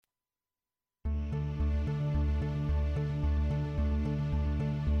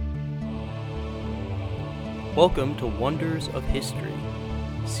Welcome to Wonders of History,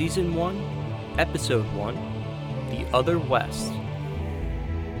 Season 1, Episode 1, The Other West.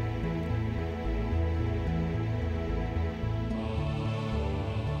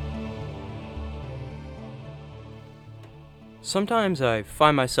 Sometimes I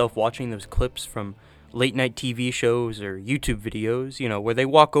find myself watching those clips from late-night TV shows or YouTube videos, where they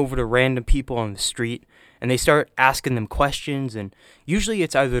walk over to random people on the street and they start asking them questions, and usually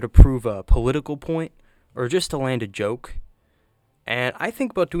it's either to prove a political point or just to land a joke. And I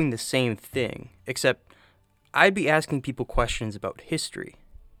think about doing the same thing, except I'd be asking people questions about history.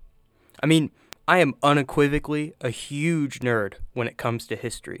 I am unequivocally a huge nerd when it comes to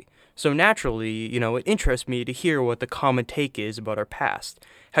history. So naturally, it interests me to hear what the common take is about our past,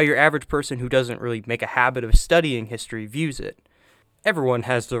 how your average person who doesn't really make a habit of studying history views it. Everyone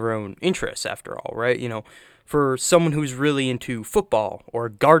has their own interests, after all, right? For someone who's really into football or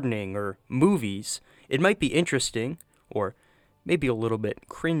gardening or movies, it might be interesting, or maybe a little bit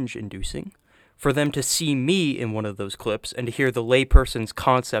cringe-inducing, for them to see me in one of those clips and to hear the layperson's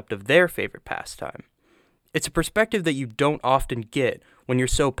concept of their favorite pastime. It's a perspective that you don't often get when you're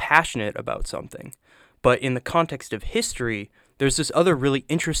so passionate about something, but in the context of history, there's this other really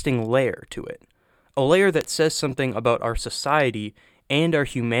interesting layer to it, a layer that says something about our society and our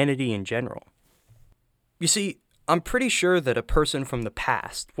humanity in general. You see, I'm pretty sure that a person from the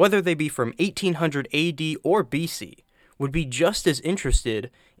past, whether they be from 1800 AD or BC, would be just as interested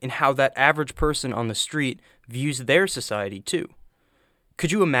in how that average person on the street views their society too.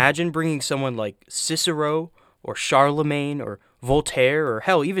 Could you imagine bringing someone like Cicero or Charlemagne or Voltaire, or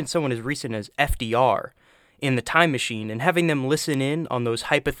hell, even someone as recent as FDR, in the time machine and having them listen in on those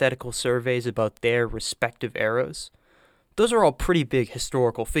hypothetical surveys about their respective eras? Those are all pretty big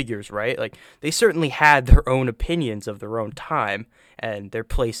historical figures, right? They certainly had their own opinions of their own time and their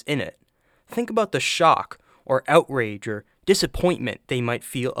place in it. Think about the shock or outrage or disappointment they might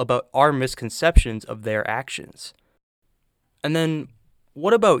feel about our misconceptions of their actions. And then,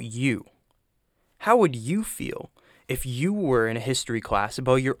 what about you? How would you feel if you were in a history class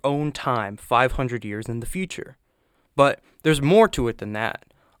about your own time 500 years in the future? But there's more to it than that.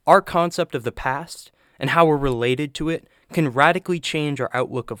 Our concept of the past and how we're related to it can radically change our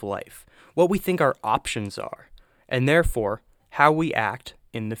outlook of life, what we think our options are, and therefore how we act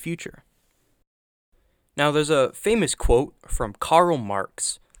in the future. Now, there's a famous quote from Karl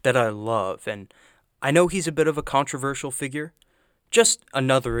Marx that I love, and I know he's a bit of a controversial figure. Just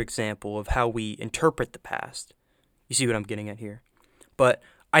another example of how we interpret the past. You see what I'm getting at here? But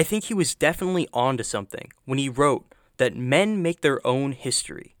I think he was definitely onto something when he wrote that men make their own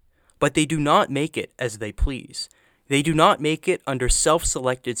history, but they do not make it as they please. They do not make it under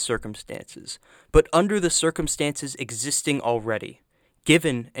self-selected circumstances, but under the circumstances existing already,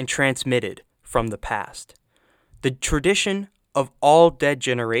 given and transmitted from the past. The tradition of all dead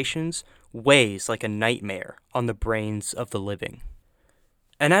generations weighs like a nightmare on the brains of the living.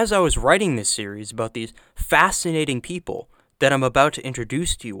 And as I was writing this series about these fascinating people that I'm about to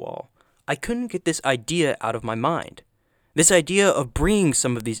introduce to you all, I couldn't get this idea out of my mind. This idea of bringing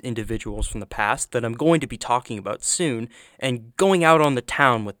some of these individuals from the past that I'm going to be talking about soon and going out on the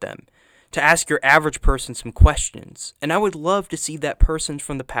town with them to ask your average person some questions, and I would love to see that person's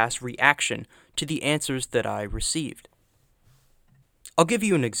from the past reaction to the answers that I received. I'll give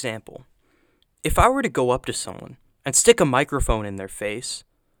you an example. If I were to go up to someone and stick a microphone in their face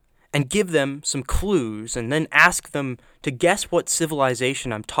and give them some clues and then ask them to guess what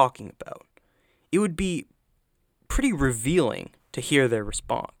civilization I'm talking about, it would be pretty revealing to hear their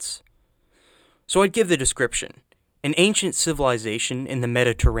response. So I'd give the description: an ancient civilization in the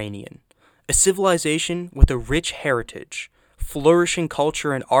Mediterranean, a civilization with a rich heritage, flourishing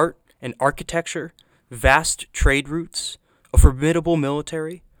culture and art and architecture, vast trade routes, a formidable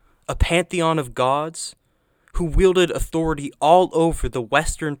military, a pantheon of gods, who wielded authority all over the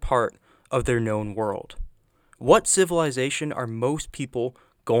western part of their known world. What civilization are most people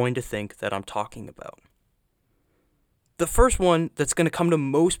going to think that I'm talking about? The first one that's going to come to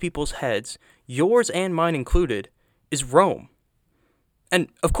most people's heads, yours and mine included, is Rome. And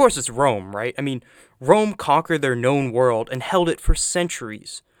of course it's Rome, right? Rome conquered their known world and held it for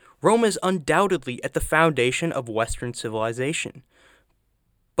centuries. Rome is undoubtedly at the foundation of Western civilization.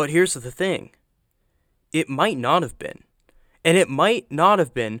 But here's the thing. It might not have been. And it might not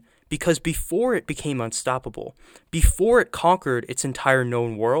have been because before it became unstoppable, before it conquered its entire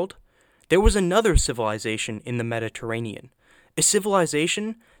known world, there was another civilization in the Mediterranean, a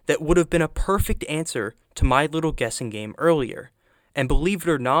civilization that would have been a perfect answer to my little guessing game earlier. And believe it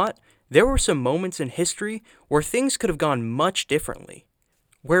or not, there were some moments in history where things could have gone much differently.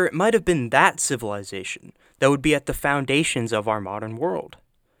 where it might have been that civilization that would be at the foundations of our modern world.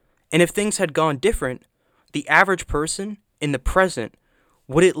 And if things had gone different, the average person in the present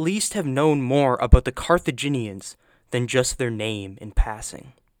would at least have known more about the Carthaginians than just their name in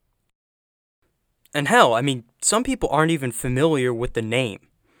passing. And hell, some people aren't even familiar with the name,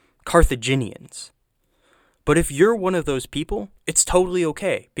 Carthaginians. But if you're one of those people, it's totally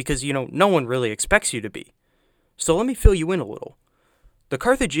okay, because, no one really expects you to be. So let me fill you in a little. The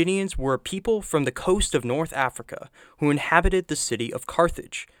Carthaginians were a people from the coast of North Africa who inhabited the city of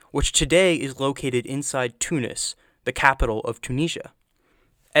Carthage, which today is located inside Tunis, the capital of Tunisia.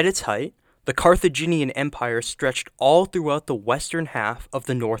 At its height, the Carthaginian Empire stretched all throughout the western half of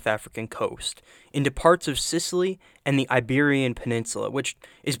the North African coast, into parts of Sicily and the Iberian Peninsula, which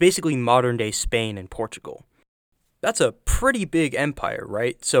is basically modern-day Spain and Portugal. That's a pretty big empire,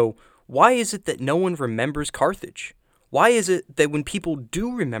 right? So why is it that no one remembers Carthage? Why is it that when people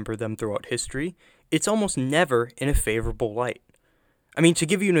do remember them throughout history, it's almost never in a favorable light? To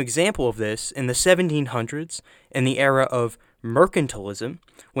give you an example of this, in the 1700s, in the era of mercantilism,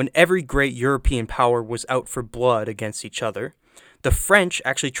 when every great European power was out for blood against each other, the French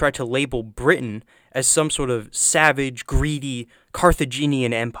actually tried to label Britain as some sort of savage, greedy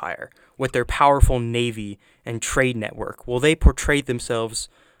Carthaginian empire with their powerful navy and trade network. Well, they portrayed themselves,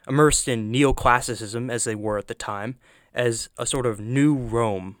 immersed in neoclassicism as they were at the time, as a sort of new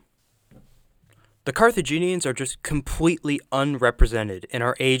Rome. The Carthaginians are just completely unrepresented in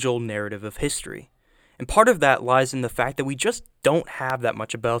our age-old narrative of history. And part of that lies in the fact that we just don't have that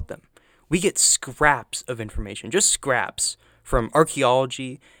much about them. We get scraps of information, just scraps, from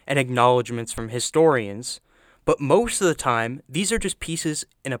archaeology and acknowledgments from historians, but most of the time, these are just pieces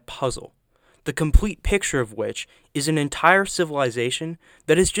in a puzzle, the complete picture of which is an entire civilization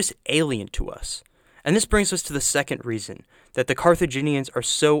that is just alien to us. And this brings us to the second reason that the Carthaginians are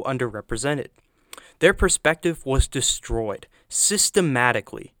so underrepresented. Their perspective was destroyed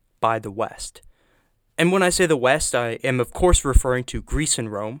systematically by the West. And when I say the West, I am of course referring to Greece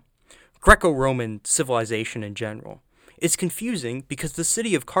and Rome, Greco-Roman civilization in general. It's confusing because the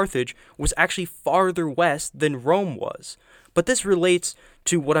city of Carthage was actually farther west than Rome was. But this relates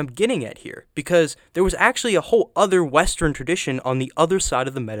to what I'm getting at here, because there was actually a whole other Western tradition on the other side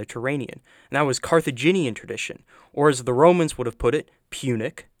of the Mediterranean, and that was Carthaginian tradition, or as the Romans would have put it,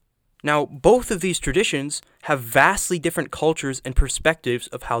 Punic. Now, both of these traditions have vastly different cultures and perspectives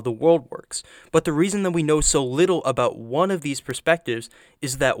of how the world works, but the reason that we know so little about one of these perspectives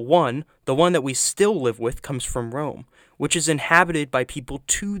is that one, the one that we still live with, comes from Rome, which is inhabited by people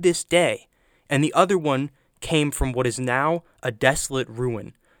to this day, and the other one came from what is now a desolate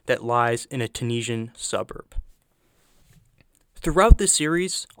ruin that lies in a Tunisian suburb. Throughout this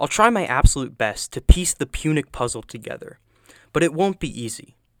series, I'll try my absolute best to piece the Punic puzzle together, but it won't be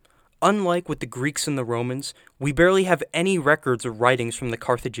easy. Unlike with the Greeks and the Romans, we barely have any records or writings from the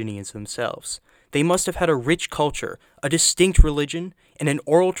Carthaginians themselves. They must have had a rich culture, a distinct religion, and an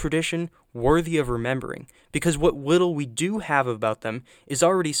oral tradition worthy of remembering, because what little we do have about them is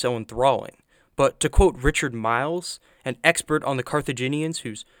already so enthralling. But to quote Richard Miles, an expert on the Carthaginians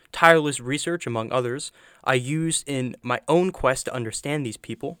whose tireless research, among others, I used in my own quest to understand these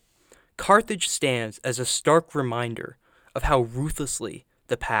people, Carthage stands as a stark reminder of how ruthlessly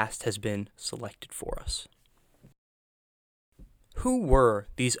the past has been selected for us. Who were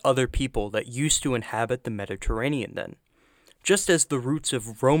these other people that used to inhabit the Mediterranean then? Just as the roots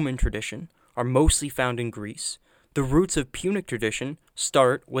of Roman tradition are mostly found in Greece, the roots of Punic tradition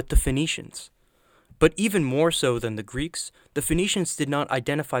start with the Phoenicians. But even more so than the Greeks, the Phoenicians did not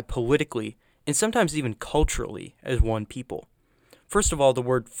identify politically and sometimes even culturally as one people. First of all, the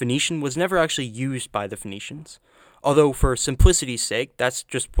word Phoenician was never actually used by the Phoenicians, although for simplicity's sake, that's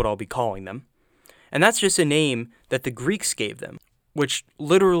just what I'll be calling them. And that's just a name that the Greeks gave them, which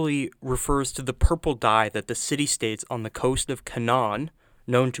literally refers to the purple dye that the city-states on the coast of Canaan,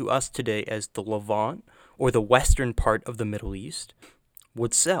 known to us today as the Levant, or the western part of the Middle East,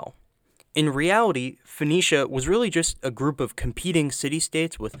 would sell. In reality, Phoenicia was really just a group of competing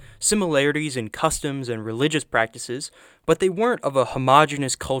city-states with similarities in customs and religious practices, but they weren't of a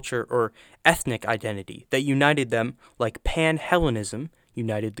homogeneous culture or ethnic identity that united them like Pan-Hellenism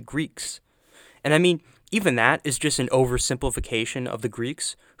united the Greeks. And even that is just an oversimplification of the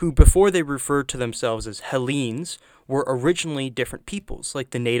Greeks, who before they referred to themselves as Hellenes, were originally different peoples, like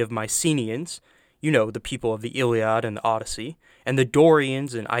the native Mycenaeans, the people of the Iliad and the Odyssey, and the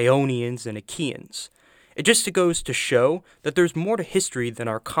Dorians and Ionians and Achaeans. It just goes to show that there's more to history than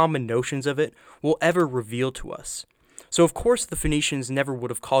our common notions of it will ever reveal to us. So of course the Phoenicians never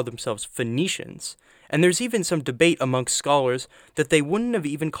would have called themselves Phoenicians, and there's even some debate amongst scholars that they wouldn't have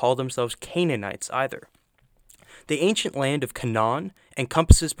even called themselves Canaanites either. The ancient land of Canaan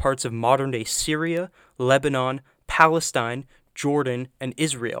encompasses parts of modern-day Syria, Lebanon, Palestine, Jordan, and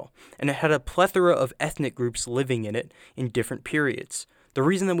Israel, and it had a plethora of ethnic groups living in it in different periods. The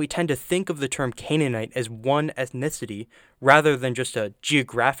reason that we tend to think of the term Canaanite as one ethnicity rather than just a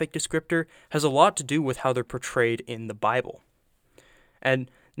geographic descriptor has a lot to do with how they're portrayed in the Bible. And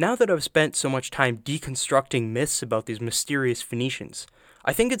now that I've spent so much time deconstructing myths about these mysterious Phoenicians,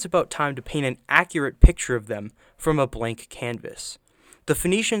 I think it's about time to paint an accurate picture of them from a blank canvas. The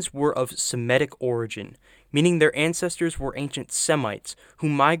Phoenicians were of Semitic origin, meaning their ancestors were ancient Semites who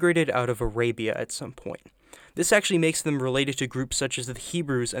migrated out of Arabia at some point. This actually makes them related to groups such as the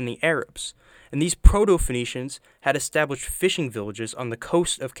Hebrews and the Arabs, and these Proto-Phoenicians had established fishing villages on the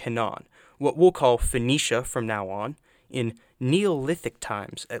coast of Canaan, what we'll call Phoenicia from now on, in Neolithic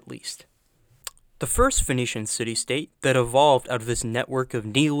times at least. The first Phoenician city-state that evolved out of this network of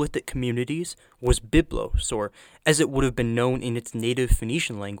Neolithic communities was Byblos, or as it would have been known in its native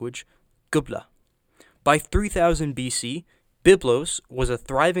Phoenician language, Gubla. By 3000 BC, Byblos was a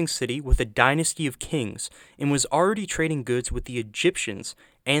thriving city with a dynasty of kings and was already trading goods with the Egyptians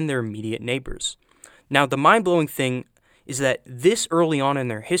and their immediate neighbors. Now, the mind-blowing thing is that this early on in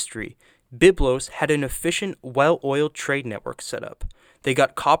their history, Byblos had an efficient, well-oiled trade network set up. They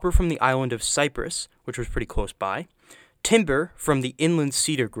got copper from the island of Cyprus, which was pretty close by, timber from the inland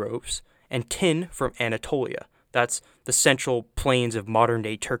cedar groves, and tin from Anatolia. That's the central plains of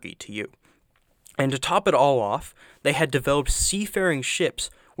modern-day Turkey to you. And to top it all off, they had developed seafaring ships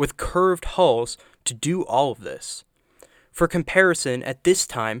with curved hulls to do all of this. For comparison, at this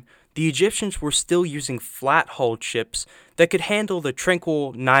time, the Egyptians were still using flat-hulled ships that could handle the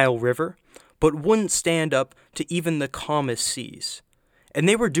tranquil Nile River, but wouldn't stand up to even the calmest seas. And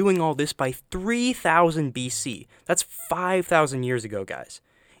they were doing all this by 3000 BC. That's 5,000 years ago, guys.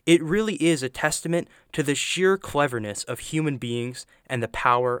 It really is a testament to the sheer cleverness of human beings and the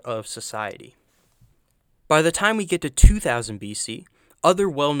power of society. By the time we get to 2000 BC, other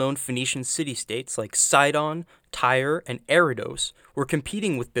well-known Phoenician city-states like Sidon, Tyre, and Abydos were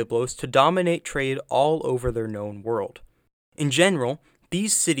competing with Byblos to dominate trade all over their known world. In general,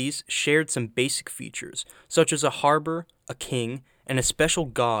 these cities shared some basic features, such as a harbor, a king, and a special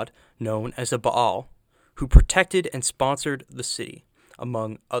god known as a Baal, who protected and sponsored the city,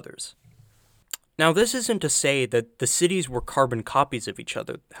 among others. Now, this isn't to say that the cities were carbon copies of each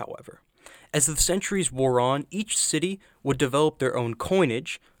other, however. As the centuries wore on, each city would develop their own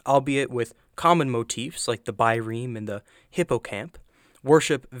coinage, albeit with common motifs like the bireme and the hippocamp,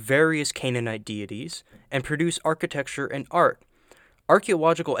 worship various Canaanite deities, and produce architecture and art.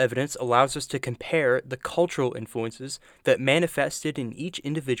 Archaeological evidence allows us to compare the cultural influences that manifested in each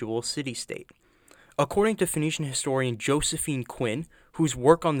individual city-state. According to Phoenician historian Josephine Quinn, whose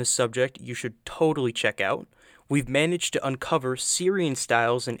work on this subject you should totally check out, we've managed to uncover Syrian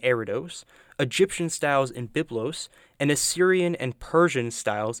styles in Abydos, Egyptian styles in Byblos, and Assyrian and Persian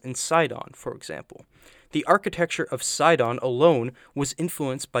styles in Sidon, for example. The architecture of Sidon alone was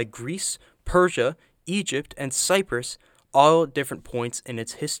influenced by Greece, Persia, Egypt, and Cyprus, all at different points in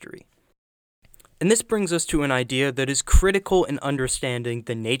its history. And this brings us to an idea that is critical in understanding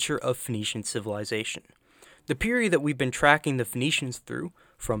the nature of Phoenician civilization. The period that we've been tracking the Phoenicians through,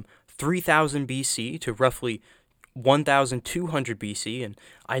 from 3000 BC to roughly 1200 BC, and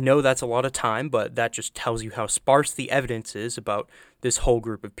I know that's a lot of time, but that just tells you how sparse the evidence is about this whole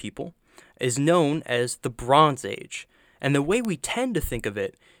group of people, is known as the Bronze Age. And the way we tend to think of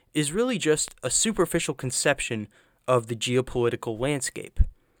it is really just a superficial conception of the geopolitical landscape.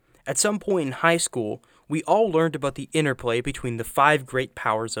 At some point in high school, we all learned about the interplay between the five great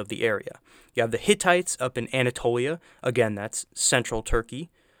powers of the area. You have the Hittites up in Anatolia, again that's central Turkey,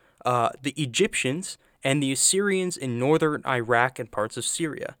 the Egyptians, and the Assyrians in northern Iraq and parts of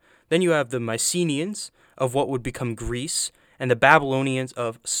Syria. Then you have the Mycenaeans of what would become Greece, and the Babylonians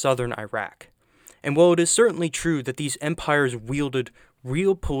of southern Iraq. And while it is certainly true that these empires wielded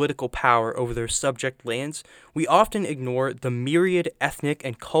real political power over their subject lands, we often ignore the myriad ethnic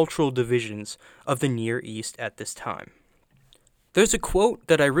and cultural divisions of the Near East at this time. There's a quote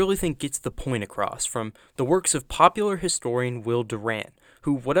that I really think gets the point across from the works of popular historian Will Durant,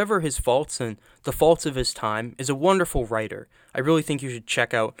 who, whatever his faults and the faults of his time, is a wonderful writer. I really think you should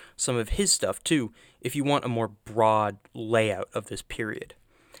check out some of his stuff too, if you want a more broad layout of this period.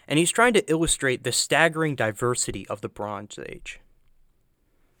 And he's trying to illustrate the staggering diversity of the Bronze Age.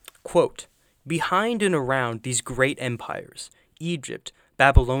 Quote, "Behind and around these great empires, Egypt,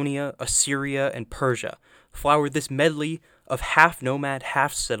 Babylonia, Assyria, and Persia, flowered this medley of half-nomad,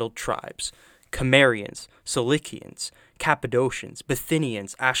 half-settled tribes: Cimmerians, Cilicians, Cappadocians,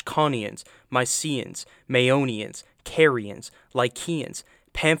 Bithynians, Ashcanians, Mysians, Maeonians, Carians, Lycians,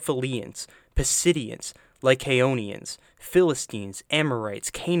 Pamphylians, Pisidians, Lycaonians, Philistines,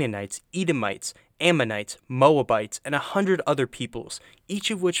 Amorites, Canaanites, Edomites, Ammonites, Moabites, and 100 other peoples, each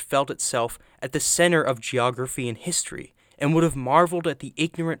of which felt itself at the center of geography and history, and would have marveled at the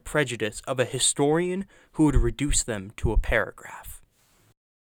ignorant prejudice of a historian who would reduce them to a paragraph.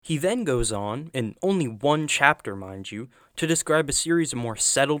 He then goes on, in only one chapter, mind you, to describe a series of more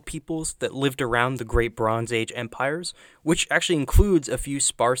settled peoples that lived around the great Bronze Age empires, which actually includes a few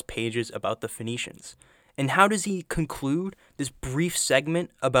sparse pages about the Phoenicians. And how does he conclude this brief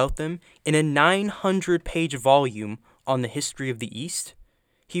segment about them in a 900-page volume on the history of the East?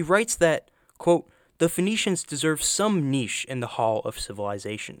 He writes that, quote, "The Phoenicians deserve some niche in the Hall of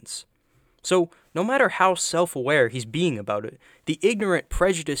Civilizations." So, no matter how self-aware he's being about it, the ignorant,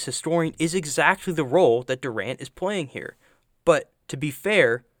 prejudiced historian is exactly the role that Durant is playing here. But, to be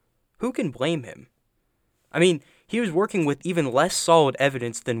fair, who can blame him? I mean, he was working with even less solid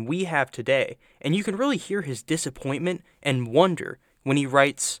evidence than we have today, and you can really hear his disappointment and wonder when he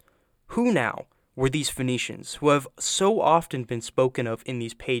writes, "Who now were these Phoenicians, who have so often been spoken of in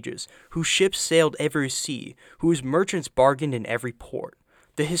these pages, whose ships sailed every sea, whose merchants bargained in every port?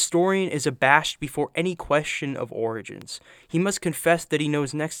 The historian is abashed before any question of origins. He must confess that he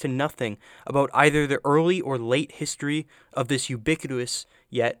knows next to nothing about either the early or late history of this ubiquitous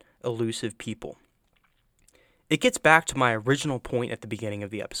yet elusive people." It gets back to my original point at the beginning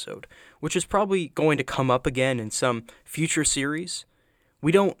of the episode, which is probably going to come up again in some future series.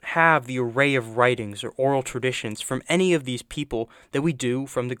 We don't have the array of writings or oral traditions from any of these people that we do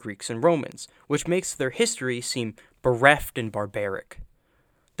from the Greeks and Romans, which makes their history seem bereft and barbaric.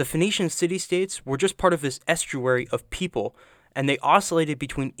 The Phoenician city-states were just part of this estuary of people, and they oscillated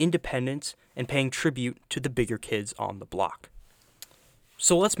between independence and paying tribute to the bigger kids on the block.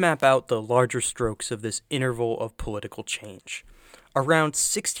 So let's map out the larger strokes of this interval of political change. Around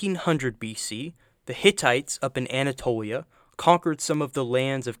 1600 BC, the Hittites up in Anatolia conquered some of the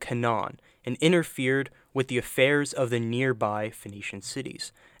lands of Canaan and interfered with the affairs of the nearby Phoenician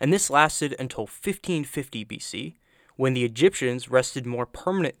cities. And this lasted until 1550 BC, when the Egyptians wrested more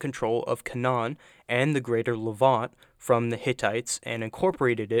permanent control of Canaan and the greater Levant from the Hittites and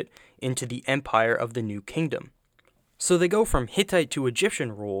incorporated it into the empire of the New Kingdom. So they go from Hittite to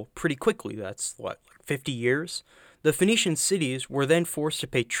Egyptian rule pretty quickly. That's, 50 years? The Phoenician cities were then forced to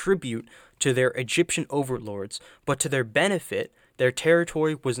pay tribute to their Egyptian overlords, but to their benefit, their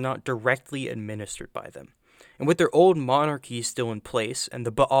territory was not directly administered by them. And with their old monarchy still in place, and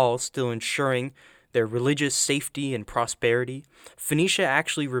the Baal still ensuring their religious safety and prosperity, Phoenicia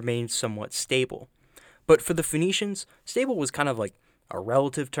actually remained somewhat stable. But for the Phoenicians, stable was kind of like a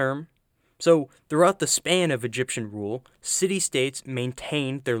relative term. So, throughout the span of Egyptian rule, city-states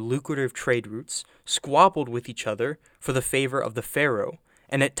maintained their lucrative trade routes, squabbled with each other for the favor of the pharaoh,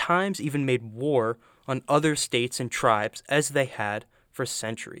 and at times even made war on other states and tribes as they had for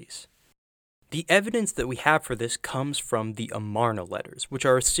centuries. The evidence that we have for this comes from the Amarna letters, which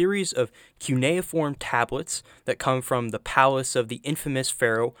are a series of cuneiform tablets that come from the palace of the infamous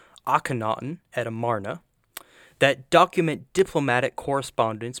pharaoh Akhenaten at Amarna, that document diplomatic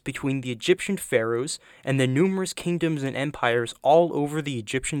correspondence between the Egyptian pharaohs and the numerous kingdoms and empires all over the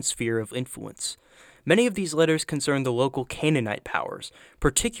Egyptian sphere of influence. Many of these letters concern the local Canaanite powers,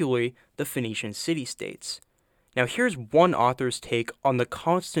 particularly the Phoenician city-states. Now here's one author's take on the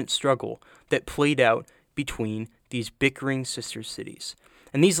constant struggle that played out between these bickering sister cities.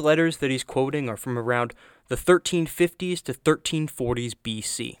 And these letters that he's quoting are from around the 1350s to 1340s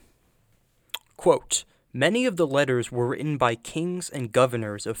BC. Quote, "Many of the letters were written by kings and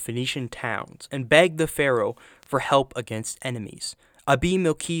governors of Phoenician towns and begged the pharaoh for help against enemies. Abi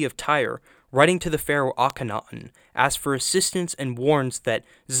Milki of Tyre, writing to the pharaoh Akhenaten, asks for assistance and warns that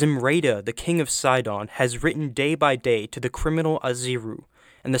Zimrada, the king of Sidon, has written day by day to the criminal Aziru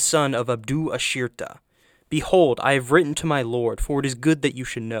and the son of Abdu Ashirta. Behold, I have written to my lord, for it is good that you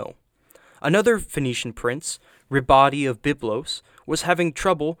should know." Another Phoenician prince, Ribadi of Byblos, was having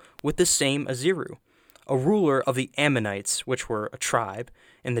trouble with the same Aziru, a ruler of the Ammonites, which were a tribe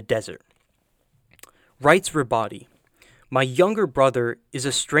in the desert. Writes Ribadi, "My younger brother is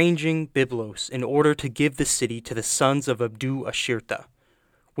estranging Byblos in order to give the city to the sons of Abdu Ashirta.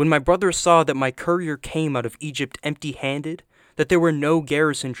 When my brother saw that my courier came out of Egypt empty-handed, that there were no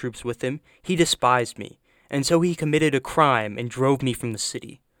garrison troops with him, he despised me, and so he committed a crime and drove me from the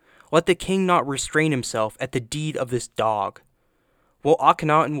city. Let the king not restrain himself at the deed of this dog." While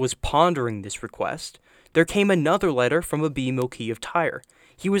Akhenaten was pondering this request, there came another letter from Abi Milki of Tyre.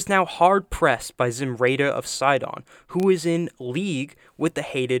 He was now hard pressed by Zimreda of Sidon, who was in league with the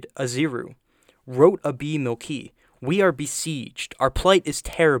hated Aziru. Wrote Abi Milki, "We are besieged. Our plight is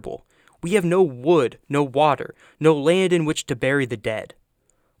terrible. We have no wood, no water, no land in which to bury the dead."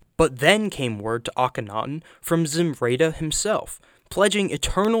 But then came word to Akhenaten from Zimreda himself, pledging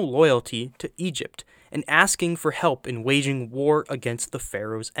eternal loyalty to Egypt and asking for help in waging war against the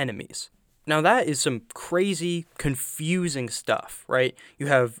pharaoh's enemies. Now that is some crazy, confusing stuff, right? You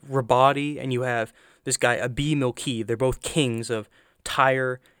have Rabadi and you have this guy Abi Milki. They're both kings of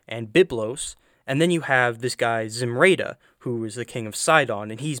Tyre and Byblos. And then you have this guy Zimreda, who is the king of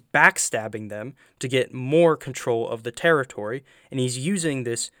Sidon, and he's backstabbing them to get more control of the territory, and he's using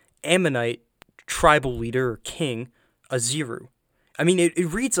this Ammonite tribal leader or king, Aziru. I mean, it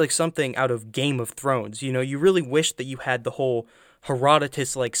reads like something out of Game of Thrones. You know, you really wish that you had the whole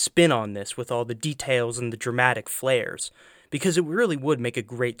Herodotus-like spin on this with all the details and the dramatic flares, because it really would make a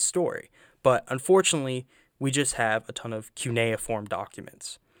great story. But unfortunately, we just have a ton of cuneiform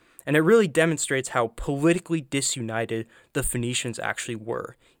documents. And it really demonstrates how politically disunited the Phoenicians actually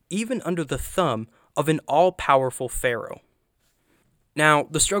were, even under the thumb of an all-powerful pharaoh. Now,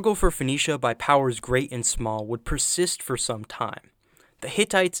 the struggle for Phoenicia by powers great and small would persist for some time. The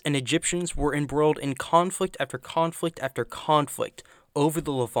Hittites and Egyptians were embroiled in conflict after conflict after conflict over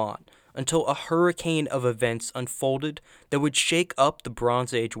the Levant until a hurricane of events unfolded that would shake up the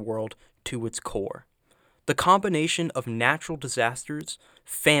Bronze Age world to its core. The combination of natural disasters,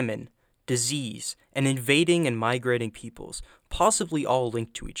 famine, disease, and invading and migrating peoples, possibly all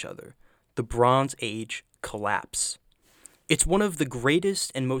linked to each other, the Bronze Age collapse. It's one of the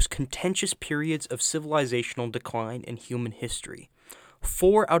greatest and most contentious periods of civilizational decline in human history.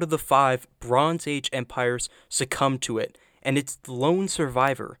 4 out of the 5 Bronze Age empires succumbed to it, and its lone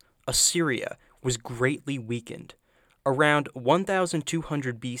survivor, Assyria, was greatly weakened. Around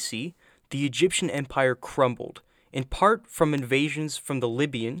 1200 BC, the Egyptian Empire crumbled, in part from invasions from the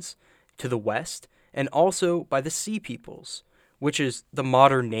Libyans to the west, and also by the Sea Peoples, which is the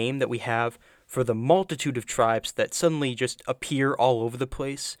modern name that we have for the multitude of tribes that suddenly just appear all over the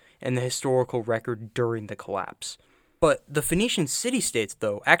place in the historical record during the collapse. But the Phoenician city-states,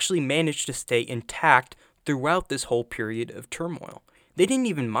 though, actually managed to stay intact throughout this whole period of turmoil. They didn't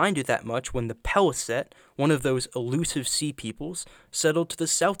even mind it that much when the Peliset, one of those elusive sea peoples, settled to the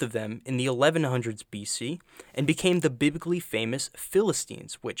south of them in the 1100s BC and became the biblically famous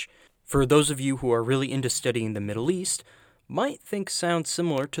Philistines, which, for those of you who are really into studying the Middle East, might think sounds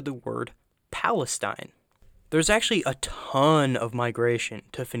similar to the word Palestine. There's actually a ton of migration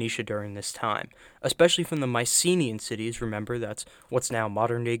to Phoenicia during this time, especially from the Mycenaean cities, remember that's what's now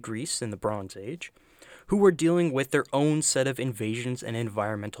modern-day Greece in the Bronze Age, who were dealing with their own set of invasions and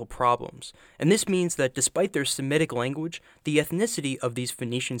environmental problems. And this means that despite their Semitic language, the ethnicity of these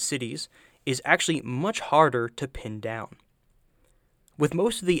Phoenician cities is actually much harder to pin down. With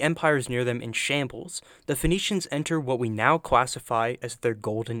most of the empires near them in shambles, the Phoenicians enter what we now classify as their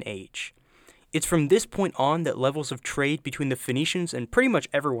Golden Age. It's from this point on that levels of trade between the Phoenicians and pretty much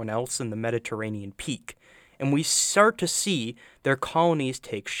everyone else in the Mediterranean peak, and we start to see their colonies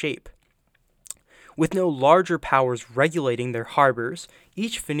take shape. With no larger powers regulating their harbors,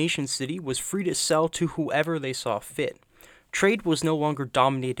 each Phoenician city was free to sell to whoever they saw fit. Trade was no longer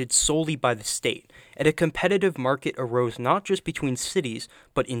dominated solely by the state, and a competitive market arose not just between cities,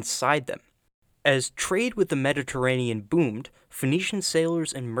 but inside them. As trade with the Mediterranean boomed, Phoenician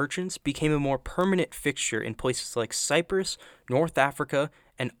sailors and merchants became a more permanent fixture in places like Cyprus, North Africa,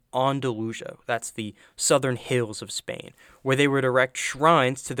 and Andalusia, that's the southern hills of Spain, where they would erect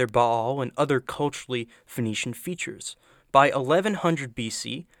shrines to their Baal and other culturally Phoenician features. By 1100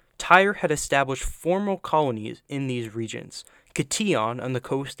 BC, Tyre had established formal colonies in these regions. Kition on the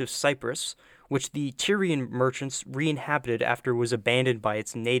coast of Cyprus, which the Tyrian merchants re-inhabited after it was abandoned by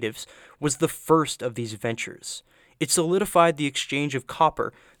its natives, was the first of these ventures. It solidified the exchange of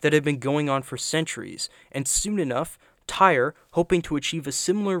copper that had been going on for centuries, and soon enough, Tyre, hoping to achieve a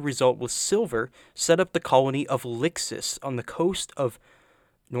similar result with silver, set up the colony of Lixus on the coast of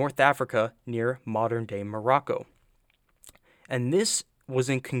North Africa near modern-day Morocco. And this was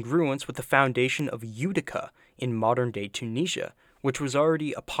in congruence with the foundation of Utica in modern-day Tunisia, which was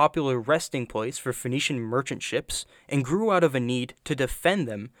already a popular resting place for Phoenician merchant ships and grew out of a need to defend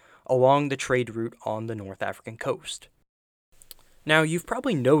them along the trade route on the North African coast. Now, you've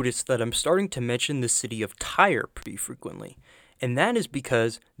probably noticed that I'm starting to mention the city of Tyre pretty frequently, and that is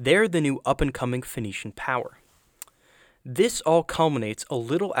because they're the new up-and-coming Phoenician power. This all culminates a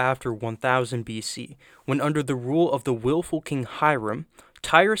little after 1000 BC, when under the rule of the willful king Hiram,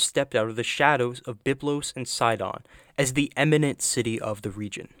 Tyre stepped out of the shadows of Byblos and Sidon as the eminent city of the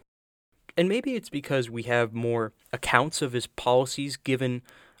region. And maybe it's because we have more accounts of his policies given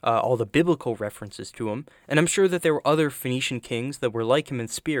all the biblical references to him, and I'm sure that there were other Phoenician kings that were like him in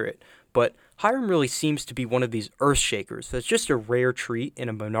spirit, but Hiram really seems to be one of these earth shakers that's just a rare treat in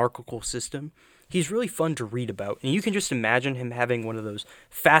a monarchical system. He's really fun to read about, and you can just imagine him having one of those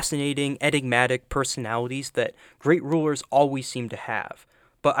fascinating, enigmatic personalities that great rulers always seem to have.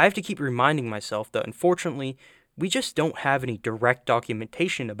 But I have to keep reminding myself that unfortunately, we just don't have any direct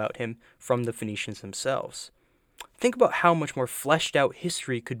documentation about him from the Phoenicians themselves. Think about how much more fleshed out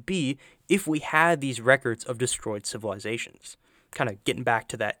history could be if we had these records of destroyed civilizations. Kind of getting back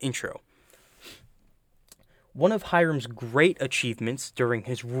to that intro. One of Hiram's great achievements during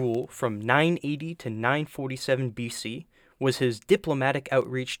his rule from 980 to 947 BC was his diplomatic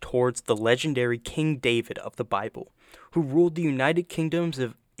outreach towards the legendary King David of the Bible, who ruled the United Kingdoms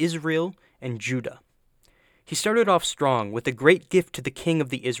of Israel and Judah. He started off strong with a great gift to the king of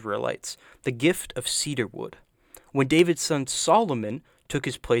the Israelites, the gift of cedar wood. When David's son Solomon took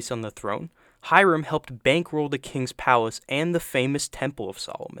his place on the throne, Hiram helped bankroll the king's palace and the famous Temple of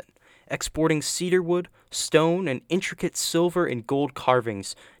Solomon, exporting cedar wood, stone, and intricate silver and gold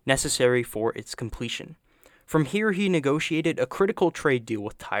carvings necessary for its completion. From here he negotiated a critical trade deal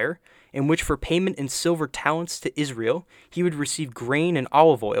with Tyre, in which for payment in silver talents to Israel, he would receive grain and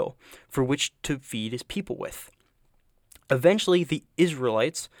olive oil, for which to feed his people with. Eventually the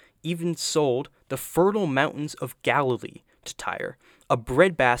Israelites even sold the fertile mountains of Galilee to Tyre, a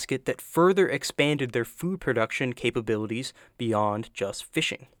breadbasket that further expanded their food production capabilities beyond just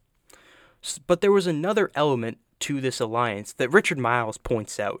fishing. But there was another element to this alliance that Richard Miles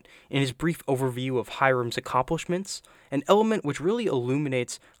points out in his brief overview of Hiram's accomplishments, an element which really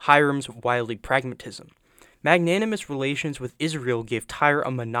illuminates Hiram's wily pragmatism. Magnanimous relations with Israel gave Tyre a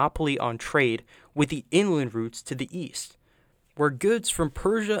monopoly on trade with the inland routes to the east, where goods from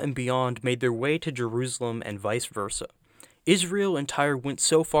Persia and beyond made their way to Jerusalem and vice versa. Israel and Tyre went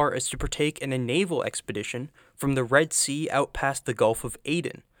so far as to partake in a naval expedition from the Red Sea out past the Gulf of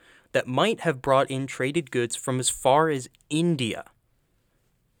Aden that might have brought in traded goods from as far as India.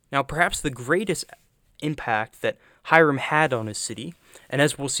 Now, perhaps the greatest impact that Hiram had on his city, and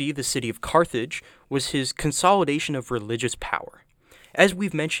as we'll see, the city of Carthage, was his consolidation of religious power. As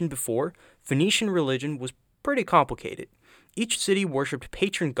we've mentioned before, Phoenician religion was pretty complicated. Each city worshipped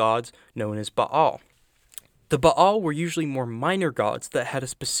patron gods known as Baal. The Baal were usually more minor gods that had a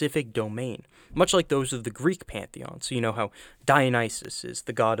specific domain, much like those of the Greek pantheon. So you know how Dionysus is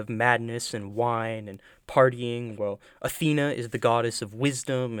the god of madness and wine and partying, while Athena is the goddess of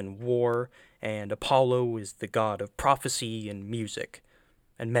wisdom and war, and Apollo is the god of prophecy and music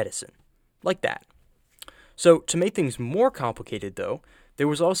and medicine. Like that. So to make things more complicated though, there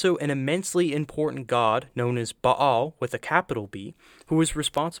was also an immensely important god known as Baal, with a capital B, who was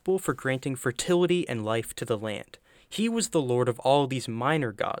responsible for granting fertility and life to the land. He was the lord of all these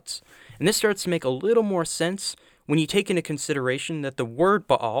minor gods. And this starts to make a little more sense when you take into consideration that the word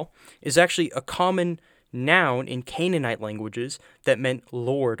Baal is actually a common noun in Canaanite languages that meant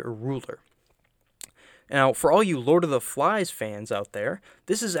lord or ruler. Now, for all you Lord of the Flies fans out there,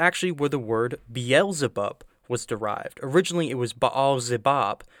 this is actually where the word Beelzebub was derived. Originally, it was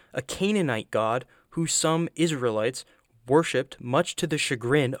Baal-zebub, a Canaanite god who some Israelites worshipped much to the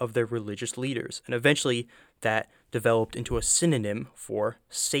chagrin of their religious leaders, and eventually that developed into a synonym for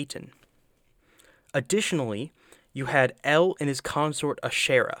Satan. Additionally, you had El and his consort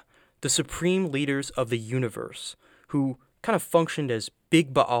Asherah, the supreme leaders of the universe, who kind of functioned as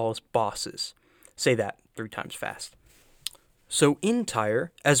Big Baal's bosses. Say that 3 times fast. So in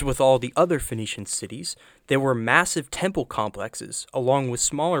Tyre, as with all the other Phoenician cities, there were massive temple complexes, along with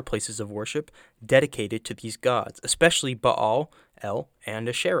smaller places of worship dedicated to these gods, especially Baal, El, and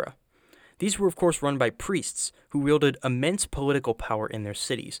Asherah. These were of course run by priests, who wielded immense political power in their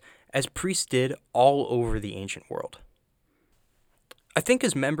cities, as priests did all over the ancient world. I think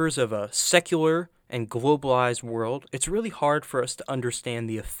as members of a secular and globalized world, it's really hard for us to understand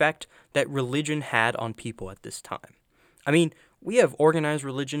the effect that religion had on people at this time. I mean, we have organized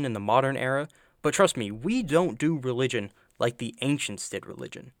religion in the modern era, but trust me, we don't do religion like the ancients did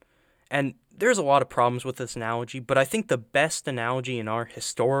religion. And there's a lot of problems with this analogy, but I think the best analogy in our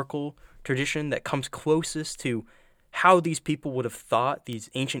historical tradition that comes closest to how these people would have thought these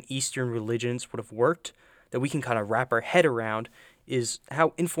ancient Eastern religions would have worked, that we can kind of wrap our head around, is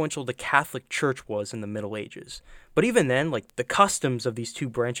how influential the Catholic Church was in the Middle Ages. But even then, like, the customs of these two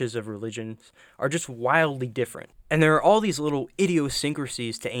branches of religions are just wildly different. And there are all these little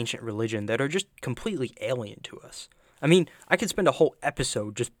idiosyncrasies to ancient religion that are just completely alien to us. I mean, I could spend a whole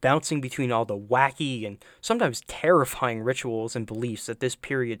episode just bouncing between all the wacky and sometimes terrifying rituals and beliefs that this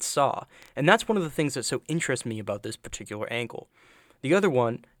period saw, and that's one of the things that so interests me about this particular angle. The other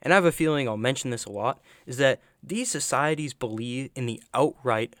one, and I have a feeling I'll mention this a lot, is that these societies believe in the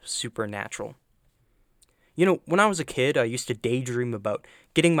outright supernatural. You know, when I was a kid, I used to daydream about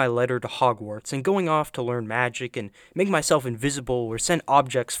getting my letter to Hogwarts and going off to learn magic and make myself invisible or send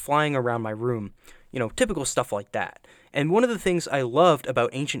objects flying around my room. You know, typical stuff like that. And one of the things I loved about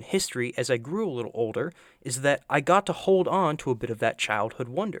ancient history as I grew a little older is that I got to hold on to a bit of that childhood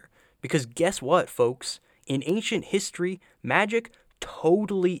wonder. Because guess what, folks? In ancient history, magic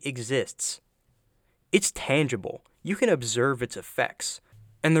totally exists. It's tangible. You can observe its effects.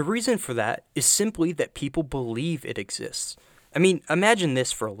 And the reason for that is simply that people believe it exists. I mean, imagine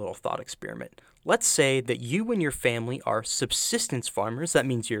this for a little thought experiment. Let's say that you and your family are subsistence farmers. That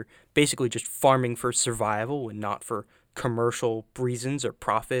means you're basically just farming for survival and not for commercial reasons or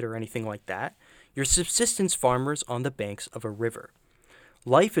profit or anything like that. You're subsistence farmers on the banks of a river.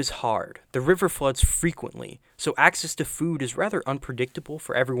 Life is hard. The river floods frequently, so access to food is rather unpredictable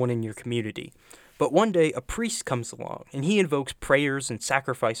for everyone in your community. But one day, a priest comes along, and he invokes prayers and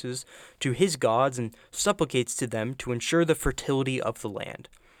sacrifices to his gods and supplicates to them to ensure the fertility of the land.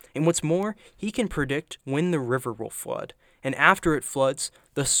 And what's more, he can predict when the river will flood, and after it floods,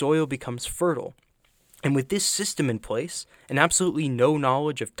 the soil becomes fertile. And with this system in place, and absolutely no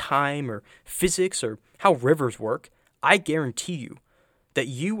knowledge of time or physics or how rivers work, I guarantee you that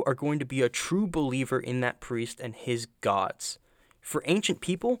you are going to be a true believer in that priest and his gods. For ancient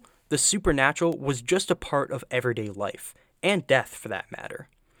people, the supernatural was just a part of everyday life, and death for that matter.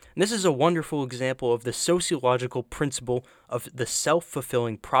 And this is a wonderful example of the sociological principle of the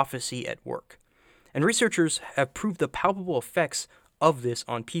self-fulfilling prophecy at work. And researchers have proved the palpable effects of this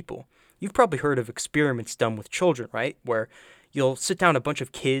on people. You've probably heard of experiments done with children, right? Where you'll sit down a bunch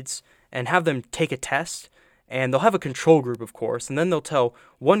of kids and have them take a test, and they'll have a control group, of course, and then they'll tell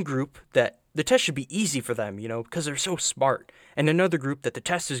one group that the test should be easy for them, because they're so smart, and another group that the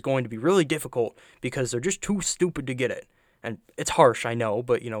test is going to be really difficult because they're just too stupid to get it. And it's harsh, I know,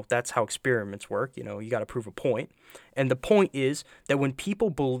 but, that's how experiments work. You got to prove a point. And the point is that when people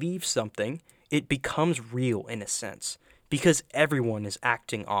believe something, it becomes real in a sense, because everyone is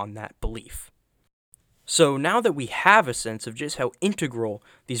acting on that belief. So now that we have a sense of just how integral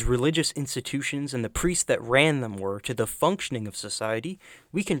these religious institutions and the priests that ran them were to the functioning of society,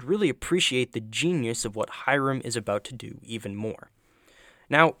 we can really appreciate the genius of what Hiram is about to do even more.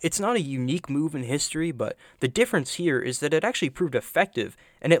 Now, it's not a unique move in history, but the difference here is that it actually proved effective,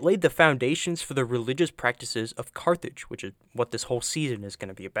 and it laid the foundations for the religious practices of Carthage, which is what this whole season is going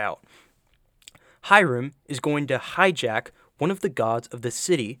to be about. Hiram is going to hijack one of the gods of the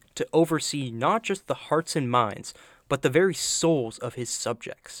city to oversee not just the hearts and minds, but the very souls of his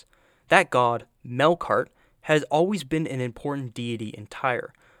subjects. That god, Melkart, has always been an important deity in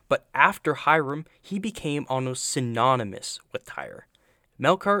Tyre, but after Hiram, he became almost synonymous with Tyre.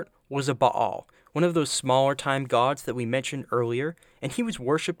 Melkart was a Baal, one of those smaller-time gods that we mentioned earlier, and he was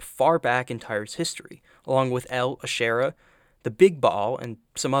worshipped far back in Tyre's history, along with El, Asherah, the big Baal, and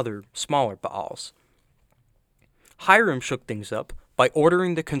some other smaller Baals. Hiram shook things up by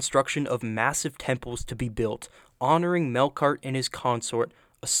ordering the construction of massive temples to be built, honoring Melkart and his consort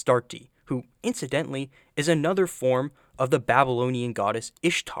Astarte, who, incidentally, is another form of the Babylonian goddess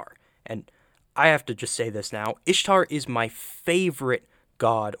Ishtar. And I have to just say this now, Ishtar is my favorite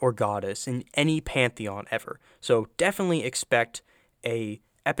god or goddess in any pantheon ever. So definitely expect a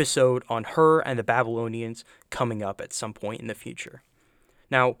episode on her and the Babylonians coming up at some point in the future.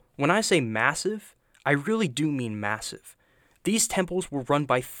 Now, when I say massive, I really do mean massive. These temples were run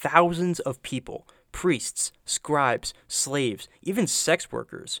by thousands of people. Priests, scribes, slaves, even sex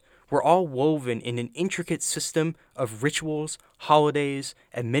workers were all woven in an intricate system of rituals, holidays,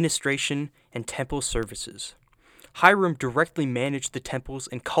 administration, and temple services. Hiram directly managed the temples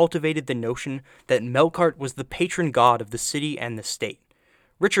and cultivated the notion that Melkart was the patron god of the city and the state.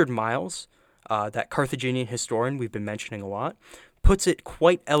 Richard Miles, that Carthaginian historian we've been mentioning a lot, puts it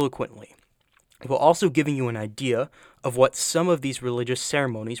quite eloquently, while also giving you an idea of what some of these religious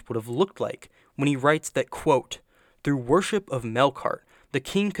ceremonies would have looked like when he writes that, quote, "Through worship of Melkart, the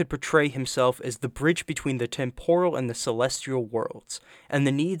king could portray himself as the bridge between the temporal and the celestial worlds, and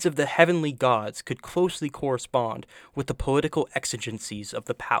the needs of the heavenly gods could closely correspond with the political exigencies of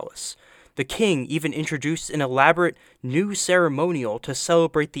the palace. The king even introduced an elaborate new ceremonial to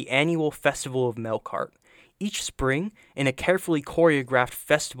celebrate the annual festival of Melkart. Each spring, in a carefully choreographed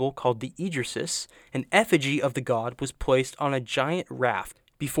festival called the Idrisis, an effigy of the god was placed on a giant raft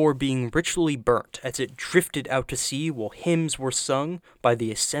before being ritually burnt as it drifted out to sea while hymns were sung by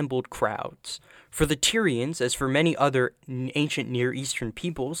the assembled crowds. For the Tyrians, as for many other ancient Near Eastern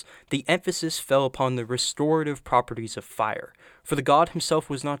peoples, the emphasis fell upon the restorative properties of fire, for the god himself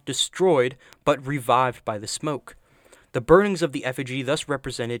was not destroyed, but revived by the smoke. The burnings of the effigy thus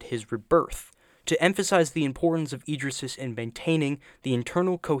represented his rebirth. To emphasize the importance of Idrisus in maintaining the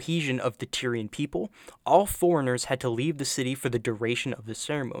internal cohesion of the Tyrian people, all foreigners had to leave the city for the duration of the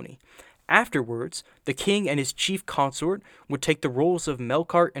ceremony. Afterwards, the king and his chief consort would take the roles of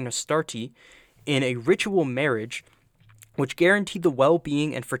Melkart and Astarte in a ritual marriage which guaranteed the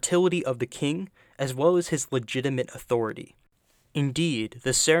well-being and fertility of the king as well as his legitimate authority. Indeed,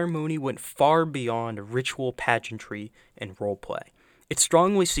 the ceremony went far beyond ritual pageantry and roleplay. It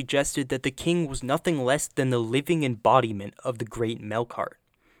strongly suggested that the king was nothing less than the living embodiment of the great Melkart.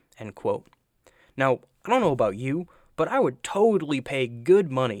 End quote. Now, I don't know about you, but I would totally pay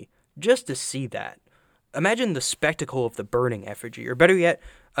good money just to see that. Imagine the spectacle of the burning effigy, or better yet,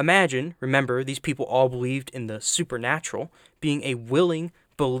 remember, these people all believed in the supernatural, being a willing,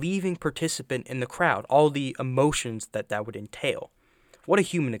 believing participant in the crowd, all the emotions that would entail. What a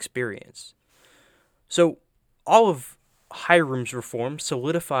human experience. So, all of Hiram's reforms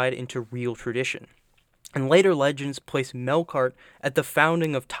solidified into real tradition, and later legends place Melkart at the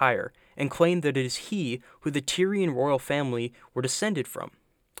founding of Tyre and claim that it is he who the Tyrian royal family were descended from.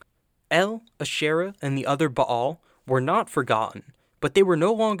 El, Asherah, and the other Baal were not forgotten, but they were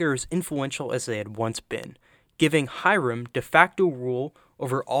no longer as influential as they had once been, giving Hiram de facto rule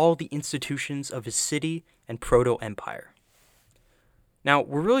over all the institutions of his city and proto-empire. Now,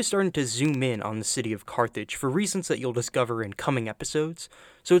 we're really starting to zoom in on the city of Carthage for reasons that you'll discover in coming episodes,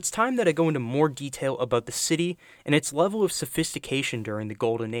 so it's time that I go into more detail about the city and its level of sophistication during the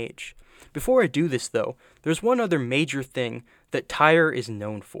Golden Age. Before I do this, though, there's one other major thing that Tyre is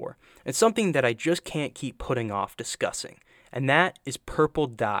known for. It's something that I just can't keep putting off discussing, and that is purple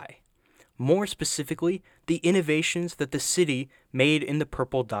dye. More specifically, the innovations that the city made in the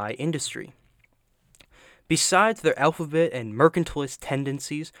purple dye industry. Besides their alphabet and mercantilist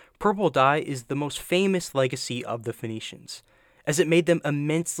tendencies, purple dye is the most famous legacy of the Phoenicians, as it made them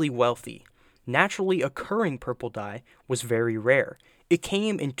immensely wealthy. Naturally occurring purple dye was very rare. It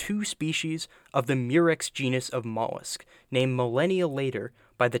came in 2 species of the Murex genus of mollusk, named millennia later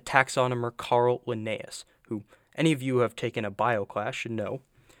by the taxonomer Carl Linnaeus, who any of you who have taken a bio class should know.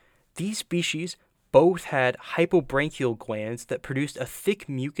 These species both had hypobranchial glands that produced a thick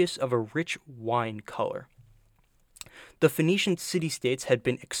mucus of a rich wine color. The Phoenician city-states had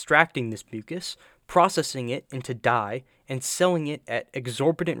been extracting this mucus, processing it into dye, and selling it at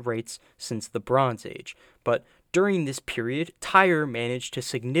exorbitant rates since the Bronze Age, but during this period, Tyre managed to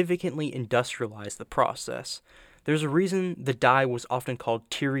significantly industrialize the process. There's a reason the dye was often called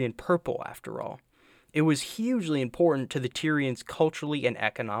Tyrian purple, after all. It was hugely important to the Tyrians culturally and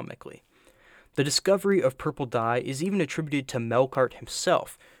economically. The discovery of purple dye is even attributed to Melkart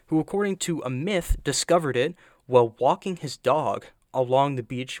himself, who, according to a myth, discovered it while walking his dog along the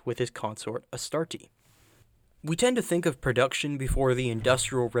beach with his consort Astarte. We tend to think of production before the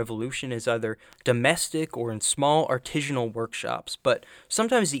Industrial Revolution as either domestic or in small artisanal workshops, but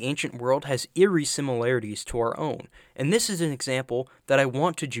sometimes the ancient world has eerie similarities to our own, and this is an example that I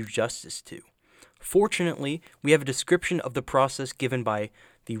want to do justice to. Fortunately, we have a description of the process given by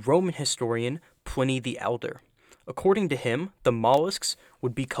the Roman historian Pliny the Elder. According to him, the mollusks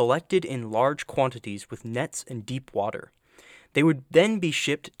would be collected in large quantities with nets in deep water. They would then be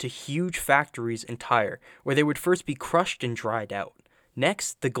shipped to huge factories in Tyre, where they would first be crushed and dried out.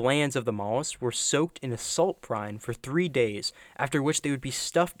 Next, the glands of the mollusks were soaked in a salt brine for 3 days, after which they would be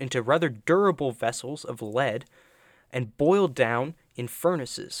stuffed into rather durable vessels of lead and boiled down in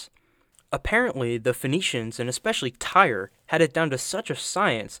furnaces. Apparently, the Phoenicians, and especially Tyre, had it down to such a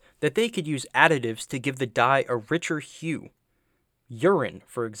science that they could use additives to give the dye a richer hue. Urine,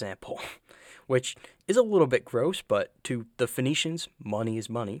 for example, which is a little bit gross, but to the Phoenicians, money is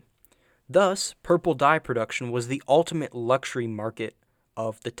money. Thus, purple dye production was the ultimate luxury market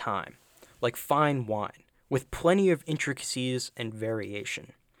of the time, like fine wine, with plenty of intricacies and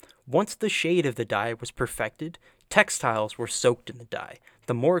variation. Once the shade of the dye was perfected, textiles were soaked in the dye,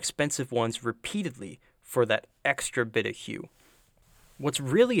 the more expensive ones repeatedly for that extra bit of hue. What's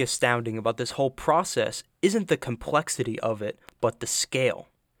really astounding about this whole process isn't the complexity of it, but the scale.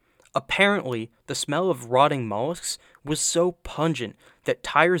 Apparently, the smell of rotting mollusks was so pungent that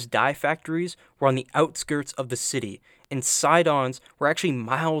Tyre's dye factories were on the outskirts of the city, and Sidon's were actually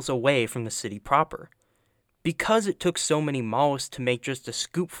miles away from the city proper. Because it took so many mollusks to make just a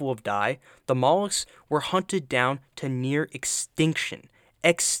scoopful of dye, the mollusks were hunted down to near extinction,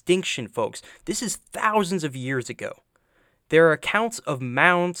 extinction, folks. This is thousands of years ago. There are accounts of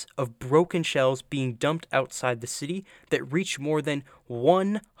mounds of broken shells being dumped outside the city that reach more than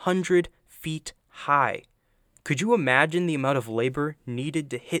 100 feet high. Could you imagine the amount of labor needed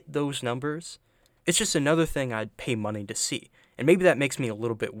to hit those numbers? It's just another thing I'd pay money to see. And maybe that makes me a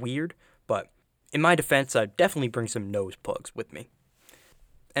little bit weird, but in my defense, I'd definitely bring some nose plugs with me.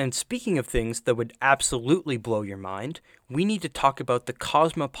 And speaking of things that would absolutely blow your mind, we need to talk about the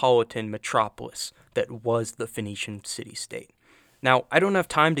cosmopolitan metropolis that was the Phoenician city-state. Now, I don't have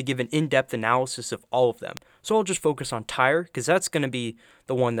time to give an in-depth analysis of all of them, so I'll just focus on Tyre, because that's going to be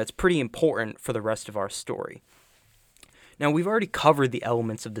the one that's pretty important for the rest of our story. Now, we've already covered the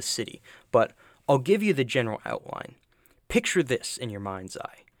elements of the city, but I'll give you the general outline. Picture this in your mind's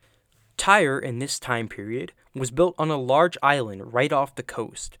eye. Tyre, in this time period, was built on a large island right off the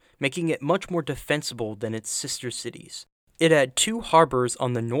coast, making it much more defensible than its sister cities. It had 2 harbors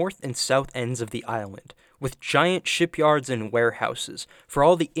on the north and south ends of the island, with giant shipyards and warehouses for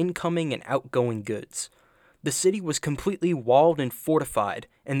all the incoming and outgoing goods. The city was completely walled and fortified,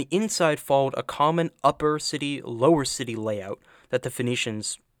 and the inside followed a common upper city, lower city layout that the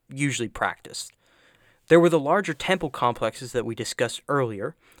Phoenicians usually practiced. There were the larger temple complexes that we discussed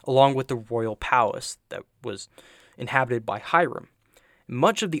earlier, along with the royal palace that was inhabited by Hiram.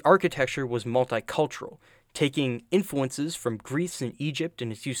 Much of the architecture was multicultural, taking influences from Greece and Egypt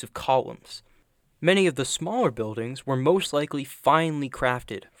in its use of columns. Many of the smaller buildings were most likely finely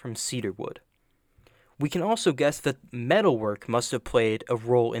crafted from cedar wood. We can also guess that metalwork must have played a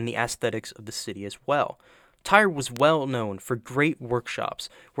role in the aesthetics of the city as well. Tyre was well known for great workshops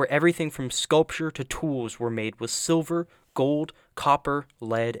where everything from sculpture to tools were made with silver, gold, copper,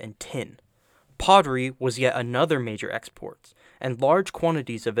 lead, and tin. Pottery was yet another major export, and large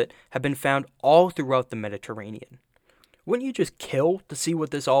quantities of it have been found all throughout the Mediterranean. Wouldn't you just kill to see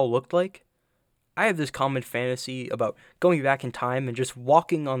what this all looked like? I have this common fantasy about going back in time and just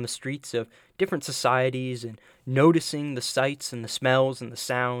walking on the streets of different societies and noticing the sights and the smells and the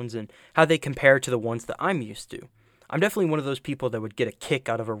sounds and how they compare to the ones that I'm used to. I'm definitely one of those people that would get a kick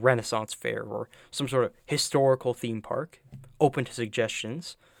out of a Renaissance fair or some sort of historical theme park, open to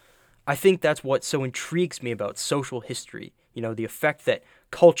suggestions. I think that's what so intrigues me about social history, the effect that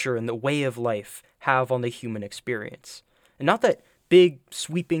culture and the way of life have on the human experience. And not that big,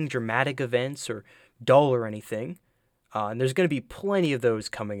 sweeping, dramatic events or dull or anything. And there's going to be plenty of those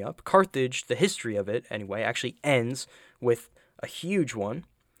coming up. Carthage, the history of it, anyway, actually ends with a huge one.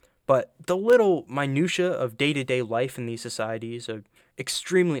 But the little minutiae of day-to-day life in these societies are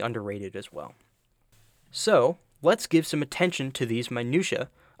extremely underrated as well. So, let's give some attention to these minutiae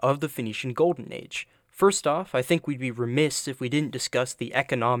of the Phoenician Golden Age. First off, I think we'd be remiss if we didn't discuss the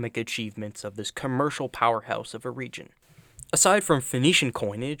economic achievements of this commercial powerhouse of a region. Aside from Phoenician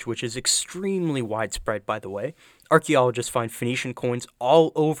coinage, which is extremely widespread, by the way, archaeologists find Phoenician coins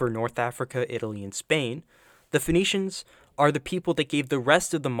all over North Africa, Italy, and Spain, the Phoenicians are the people that gave the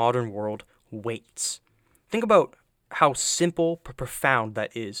rest of the modern world weights. Think about how simple but profound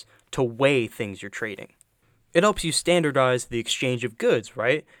that is to weigh things you're trading. It helps you standardize the exchange of goods,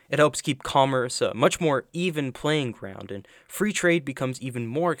 right? It helps keep commerce a much more even playing ground, and free trade becomes even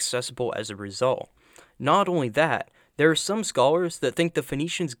more accessible as a result. Not only that, there are some scholars that think the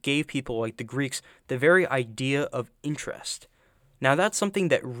Phoenicians gave people like the Greeks the very idea of interest. Now that's something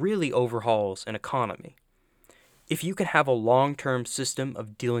that really overhauls an economy. If you can have a long-term system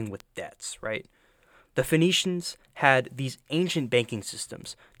of dealing with debts, right? The Phoenicians had these ancient banking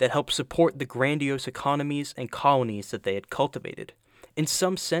systems that helped support the grandiose economies and colonies that they had cultivated. In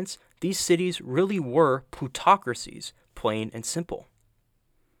some sense, these cities really were plutocracies, plain and simple.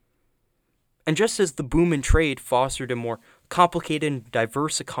 And just as the boom in trade fostered a more complicated and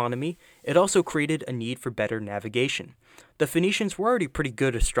diverse economy, it also created a need for better navigation. The Phoenicians were already pretty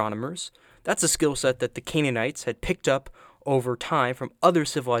good astronomers. That's a skill set that the Canaanites had picked up over time from other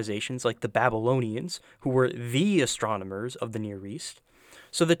civilizations like the Babylonians, who were the astronomers of the Near East.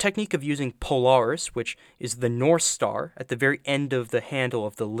 So the technique of using Polaris, which is the North Star at the very end of the handle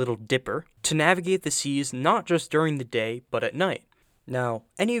of the Little Dipper, to navigate the seas not just during the day, but at night. Now,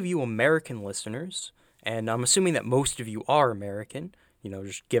 any of you American listeners, and I'm assuming that most of you are American,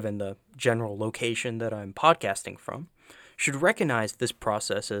 just given the general location that I'm podcasting from, should recognize this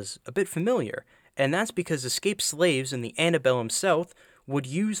process as a bit familiar, and that's because escaped slaves in the antebellum South would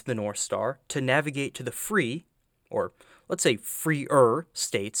use the North Star to navigate to the free, or let's say freer,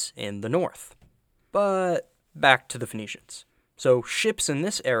 states in the North. But back to the Phoenicians. So ships in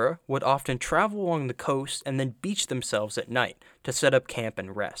this era would often travel along the coast and then beach themselves at night to set up camp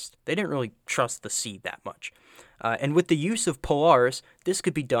and rest. They didn't really trust the sea that much. And with the use of Polaris, this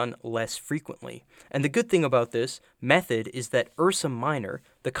could be done less frequently. And the good thing about this method is that Ursa Minor,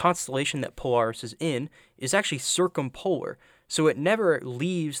 the constellation that Polaris is in, is actually circumpolar, so it never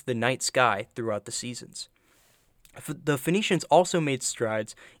leaves the night sky throughout the seasons. The Phoenicians also made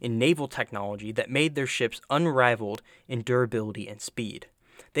strides in naval technology that made their ships unrivaled in durability and speed.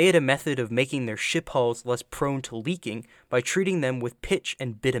 They had a method of making their ship hulls less prone to leaking by treating them with pitch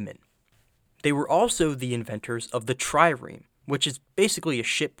and bitumen. They were also the inventors of the trireme, which is basically a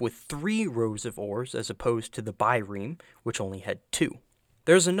ship with 3 rows of oars as opposed to the bireme, which only had 2.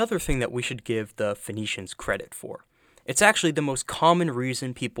 There's another thing that we should give the Phoenicians credit for. It's actually the most common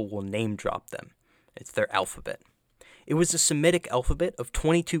reason people will name drop them. It's their alphabet. It was a Semitic alphabet of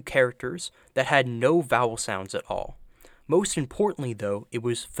 22 characters that had no vowel sounds at all. Most importantly, though, it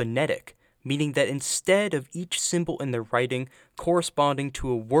was phonetic, meaning that instead of each symbol in their writing corresponding to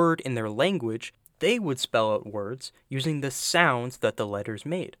a word in their language, they would spell out words using the sounds that the letters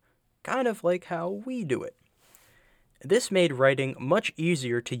made, kind of like how we do it. This made writing much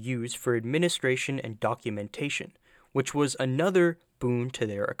easier to use for administration and documentation, which was another boon to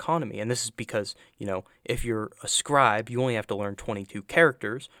their economy. And this is because, if you're a scribe, you only have to learn 22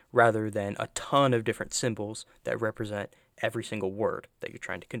 characters rather than a ton of different symbols that represent every single word that you're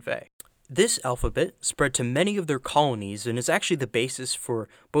trying to convey. This alphabet spread to many of their colonies and is actually the basis for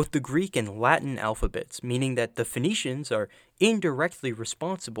both the Greek and Latin alphabets, meaning that the Phoenicians are indirectly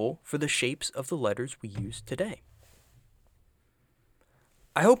responsible for the shapes of the letters we use today.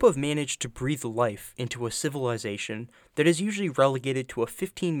 I hope I've managed to breathe life into a civilization that is usually relegated to a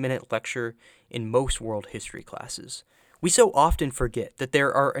 15-minute lecture in most world history classes. We so often forget that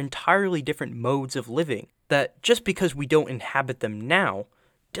there are entirely different modes of living, that just because we don't inhabit them now,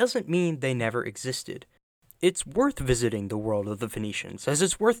 doesn't mean they never existed. It's worth visiting the world of the Phoenicians, as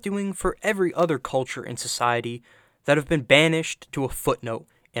it's worth doing for every other culture and society that have been banished to a footnote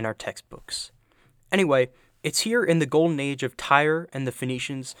in our textbooks. Anyway, it's here in the golden age of Tyre and the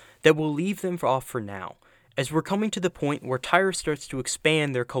Phoenicians that we'll leave them off for now, as we're coming to the point where Tyre starts to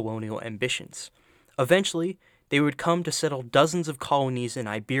expand their colonial ambitions. Eventually, they would come to settle dozens of colonies in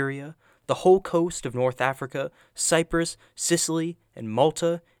Iberia, the whole coast of North Africa, Cyprus, Sicily, and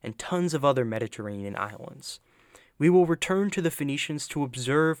Malta, and tons of other Mediterranean islands. We will return to the Phoenicians to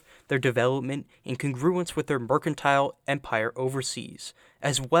observe their development in congruence with their mercantile empire overseas,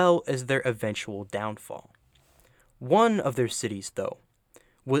 as well as their eventual downfall. One of their cities, though,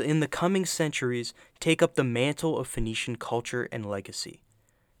 will in the coming centuries take up the mantle of Phoenician culture and legacy.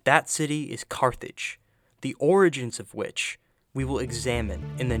 That city is Carthage, the origins of which we will examine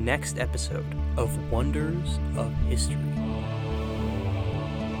in the next episode of Wonders of History.